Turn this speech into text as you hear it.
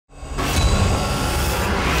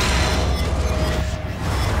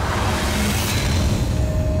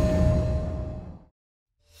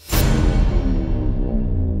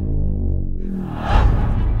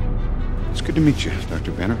to meet you,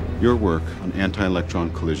 Dr. Banner. Your work on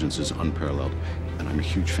anti-electron collisions is unparalleled, and I'm a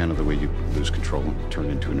huge fan of the way you lose control and turn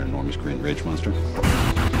into an enormous green rage monster.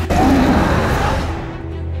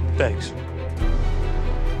 Thanks.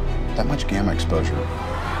 That much gamma exposure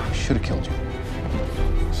should have killed you.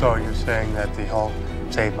 So you're saying that the Hulk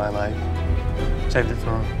saved my life? Saved it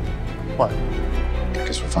from what?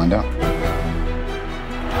 Guess we'll find out.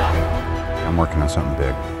 I'm working on something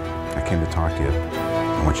big. I came to talk to you.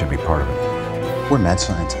 I want you to be part of it. We're mad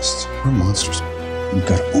scientists. We're monsters. You've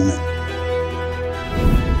got to own it.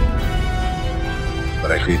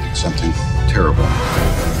 But I created something terrible.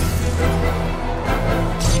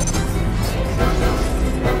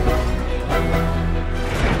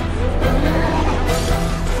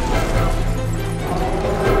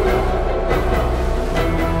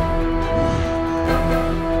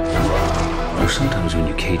 Sometimes when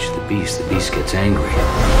you cage the beast gets angry.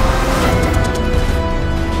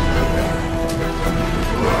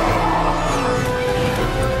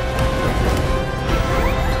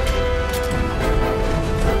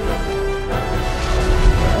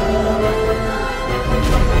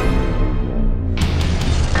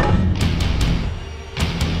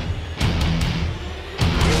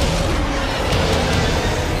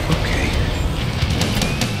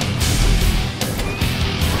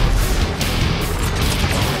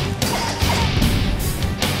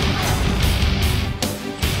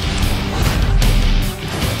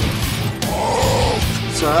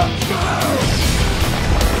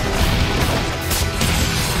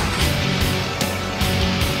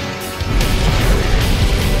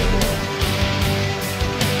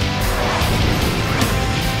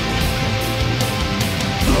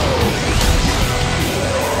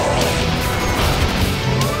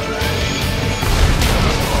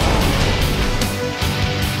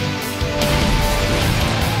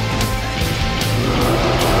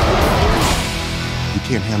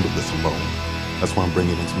 You can't handle this alone. That's why I'm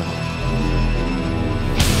bringing in some help.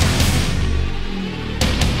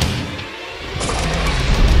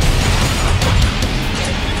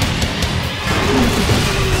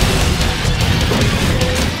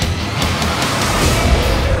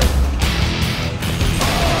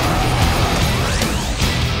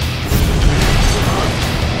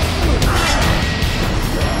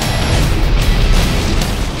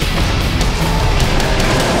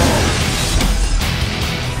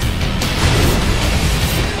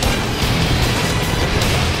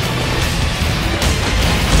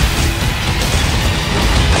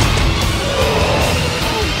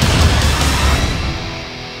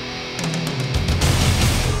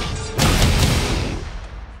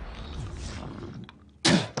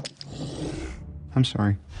 I'm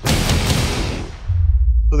sorry.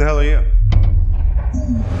 Who the hell are you?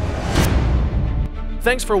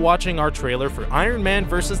 Thanks for watching our trailer for Iron Man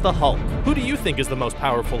vs. the Hulk. Who do you think is the most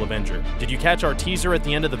powerful Avenger? Did you catch our teaser at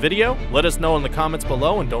the end of the video? Let us know in the comments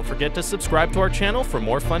below, and don't forget to subscribe to our channel for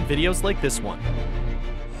more fun videos like this one.